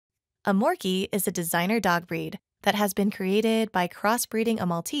A Morkie is a designer dog breed that has been created by crossbreeding a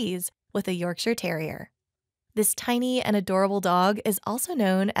Maltese with a Yorkshire Terrier. This tiny and adorable dog is also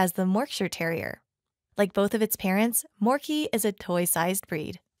known as the Morkshire Terrier. Like both of its parents, Morkie is a toy-sized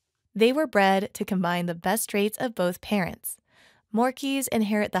breed. They were bred to combine the best traits of both parents. Morkies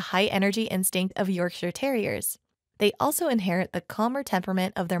inherit the high-energy instinct of Yorkshire Terriers. They also inherit the calmer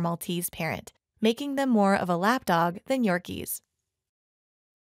temperament of their Maltese parent, making them more of a lapdog than Yorkies.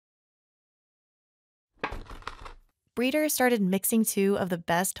 Breeders started mixing two of the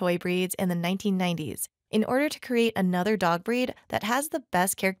best toy breeds in the 1990s in order to create another dog breed that has the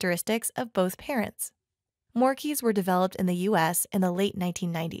best characteristics of both parents. Morkies were developed in the US in the late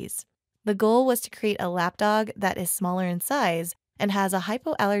 1990s. The goal was to create a lapdog that is smaller in size and has a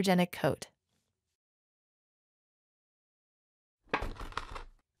hypoallergenic coat.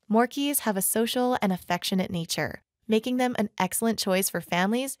 Morkies have a social and affectionate nature, making them an excellent choice for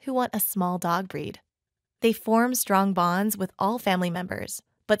families who want a small dog breed. They form strong bonds with all family members,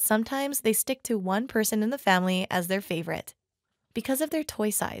 but sometimes they stick to one person in the family as their favorite. Because of their toy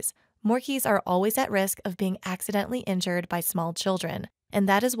size, Morkies are always at risk of being accidentally injured by small children, and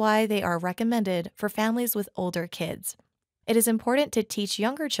that is why they are recommended for families with older kids. It is important to teach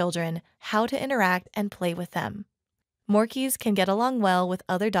younger children how to interact and play with them. Morkies can get along well with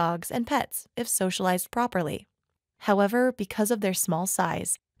other dogs and pets if socialized properly. However, because of their small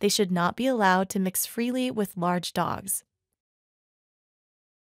size, they should not be allowed to mix freely with large dogs.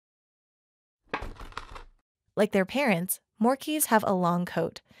 Like their parents, Morkies have a long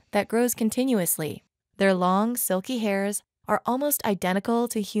coat that grows continuously. Their long, silky hairs are almost identical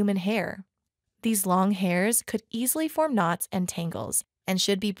to human hair. These long hairs could easily form knots and tangles and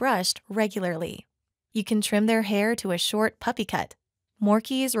should be brushed regularly. You can trim their hair to a short puppy cut.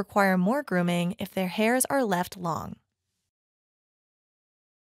 Morkies require more grooming if their hairs are left long.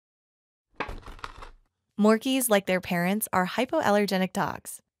 Morkies, like their parents, are hypoallergenic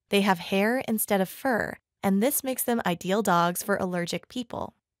dogs. They have hair instead of fur, and this makes them ideal dogs for allergic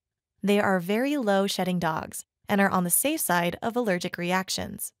people. They are very low-shedding dogs and are on the safe side of allergic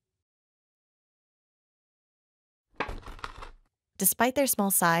reactions. Despite their small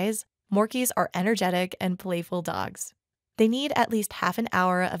size, Morkies are energetic and playful dogs. They need at least half an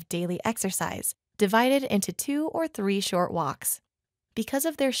hour of daily exercise, divided into 2 or 3 short walks. Because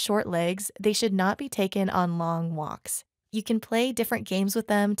of their short legs, they should not be taken on long walks. You can play different games with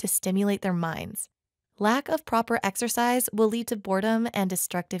them to stimulate their minds. Lack of proper exercise will lead to boredom and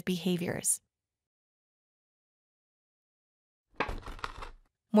destructive behaviors.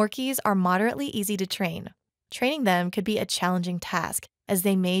 Morkies are moderately easy to train. Training them could be a challenging task, as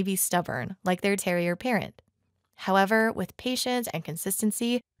they may be stubborn, like their terrier parent. However, with patience and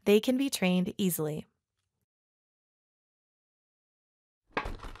consistency, they can be trained easily.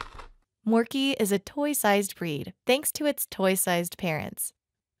 Morkie is a toy-sized breed thanks to its toy-sized parents.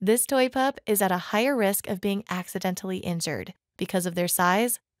 This toy pup is at a higher risk of being accidentally injured. Because of their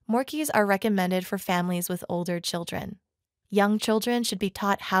size, Morkies are recommended for families with older children. Young children should be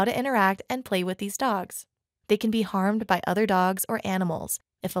taught how to interact and play with these dogs. They can be harmed by other dogs or animals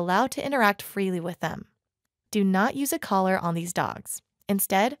if allowed to interact freely with them. Do not use a collar on these dogs.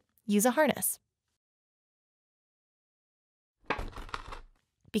 Instead, use a harness.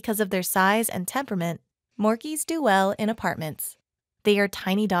 Because of their size and temperament, Morkies do well in apartments. They are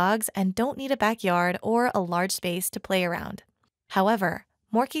tiny dogs and don't need a backyard or a large space to play around. However,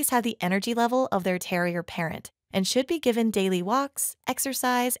 Morkies have the energy level of their terrier parent and should be given daily walks,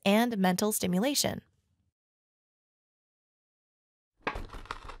 exercise, and mental stimulation.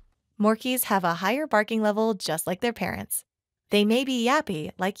 Morkies have a higher barking level just like their parents. They may be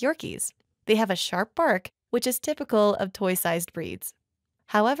yappy like Yorkies. They have a sharp bark, which is typical of toy-sized breeds.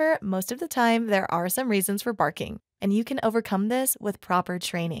 However, most of the time there are some reasons for barking, and you can overcome this with proper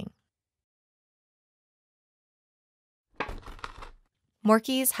training.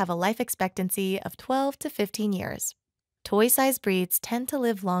 Morkies have a life expectancy of 12 to 15 years. Toy-sized breeds tend to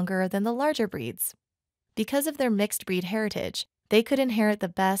live longer than the larger breeds. Because of their mixed breed heritage, they could inherit the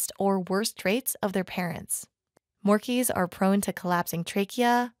best or worst traits of their parents. Morkies are prone to collapsing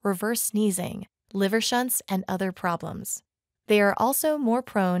trachea, reverse sneezing, liver shunts, and other problems. They are also more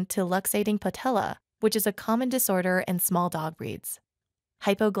prone to luxating patella, which is a common disorder in small dog breeds.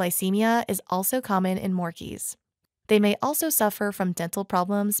 Hypoglycemia is also common in Morkies. They may also suffer from dental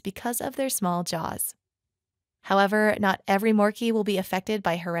problems because of their small jaws. However, not every Morkie will be affected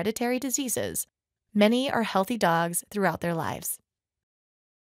by hereditary diseases. Many are healthy dogs throughout their lives.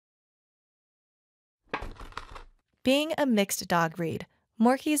 Being a mixed dog breed,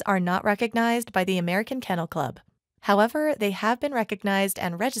 Morkies are not recognized by the American Kennel Club. However, they have been recognized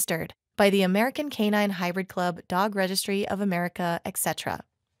and registered by the American Canine Hybrid Club, Dog Registry of America, etc.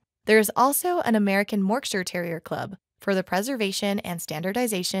 There is also an American Morkshire Terrier Club for the preservation and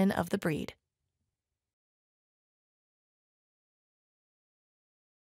standardization of the breed.